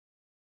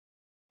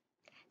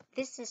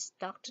This is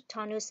Dr.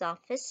 Tonnu's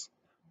office.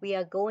 We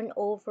are going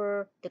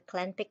over the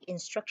Clenpiq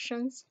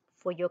instructions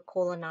for your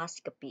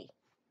colonoscopy.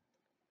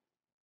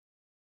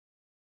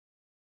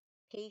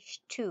 Page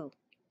 2.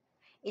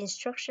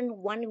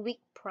 Instruction 1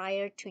 week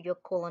prior to your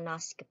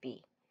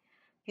colonoscopy.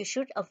 You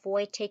should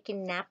avoid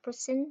taking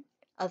naproxen,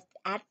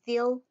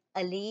 Advil,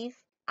 Aleve,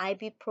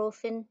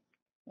 ibuprofen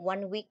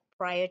 1 week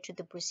prior to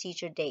the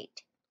procedure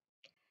date.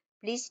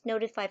 Please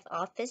notify the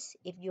office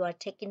if you are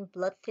taking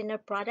blood thinner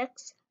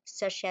products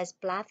such as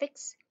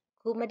Plavix,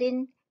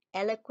 Coumadin,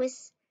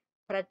 Eliquis,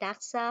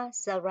 Pradaxa,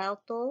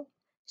 Xarelto,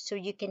 so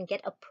you can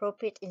get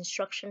appropriate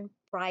instruction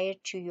prior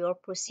to your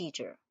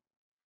procedure.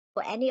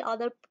 For any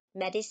other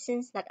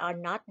medicines that are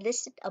not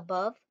listed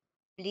above,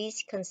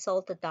 please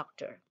consult the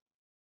doctor.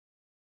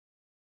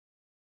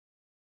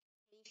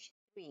 Page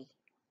 3.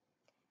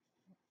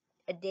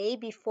 A day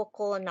before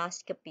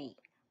colonoscopy.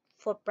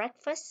 For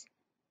breakfast,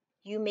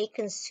 you may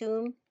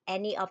consume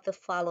any of the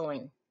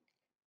following.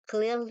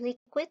 Clear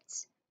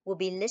liquids will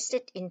be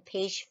listed in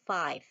page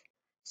 5.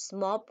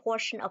 Small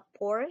portion of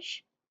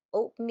porridge,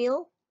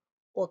 oatmeal,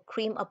 or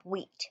cream of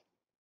wheat.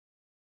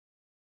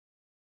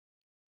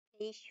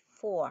 Page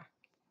 4.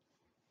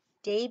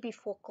 Day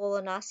before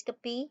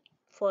colonoscopy.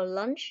 For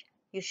lunch,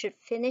 you should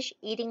finish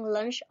eating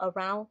lunch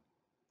around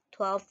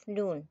 12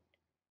 noon.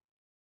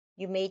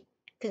 You may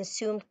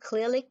consume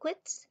clear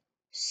liquids,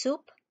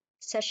 soup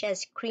such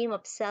as cream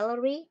of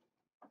celery,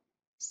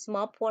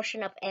 small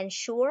portion of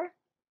ensure,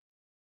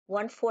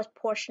 1/4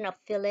 portion of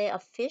fillet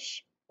of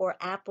fish, or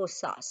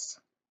applesauce.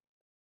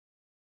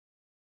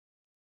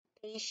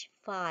 Page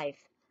 5.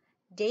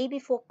 Day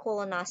before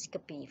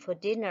colonoscopy. For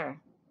dinner,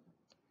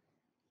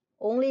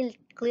 only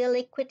clear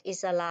liquid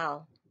is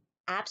allowed.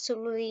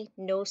 Absolutely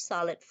no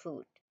solid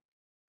food.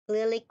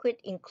 Clear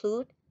liquid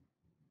include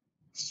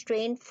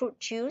strained fruit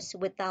juice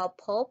without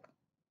pulp,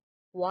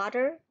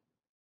 water,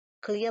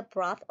 clear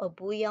broth or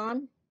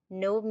bouillon,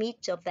 no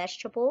meat or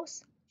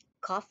vegetables,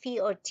 coffee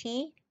or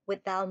tea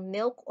without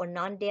milk or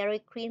non-dairy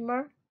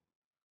creamer.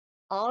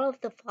 All of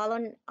the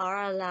following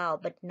are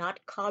allowed but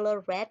not color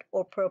red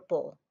or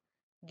purple.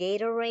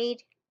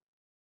 Gatorade,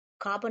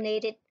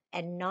 carbonated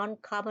and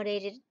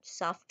non-carbonated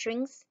soft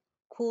drinks,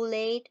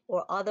 Kool-Aid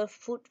or other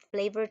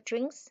fruit-flavored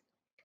drinks,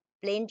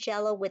 plain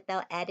Jell-O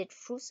without added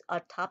fruits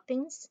or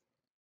toppings,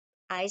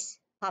 ice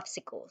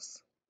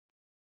popsicles.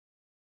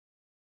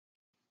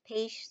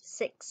 Page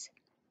 6.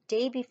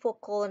 Day before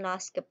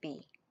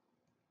colonoscopy.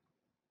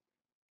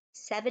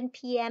 7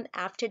 p.m.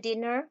 after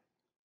dinner,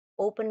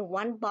 open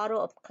 1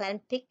 bottle of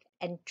Clenpiq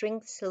and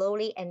drink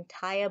slowly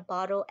entire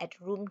bottle at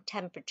room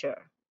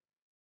temperature.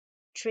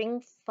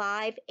 Drink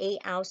 5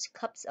 8-ounce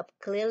cups of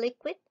clear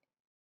liquid.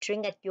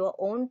 Drink at your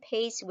own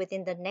pace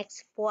within the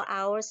next 4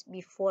 hours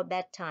before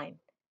bedtime.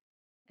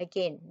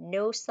 Again,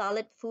 no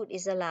solid food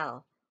is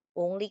allowed.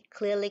 Only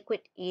clear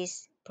liquid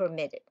is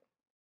permitted.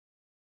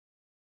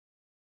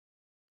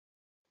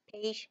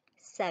 Page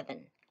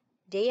 7.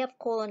 Day of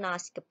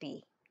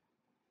colonoscopy.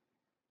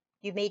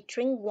 You may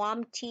drink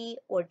warm tea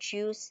or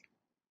juice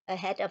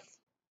ahead of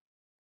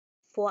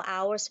 4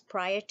 hours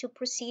prior to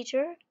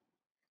procedure.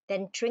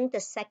 Then drink the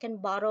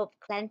second bottle of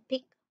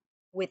Clenpiq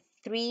with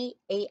 3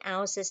 8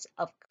 ounces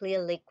of clear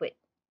liquid.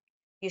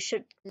 You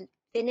should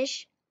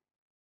finish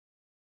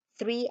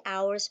 3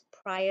 hours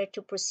prior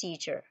to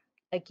procedure.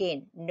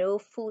 Again, no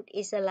food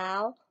is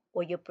allowed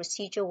or your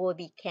procedure will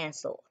be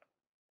canceled.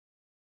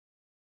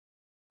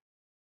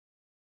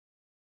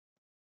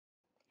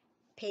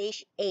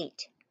 Page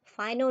 8.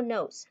 Final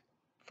notes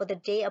for the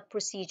day of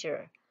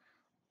procedure.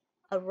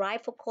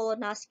 Arrive for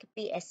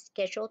colonoscopy at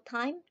scheduled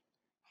time.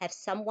 Have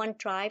someone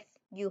drive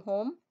you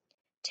home.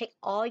 Take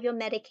all your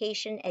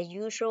medication as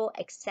usual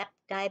except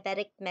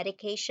diabetic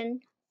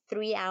medication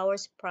 3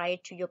 hours prior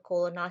to your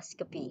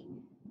colonoscopy.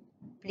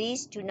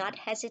 Please do not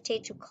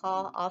hesitate to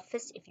call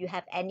office if you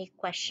have any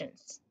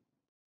questions.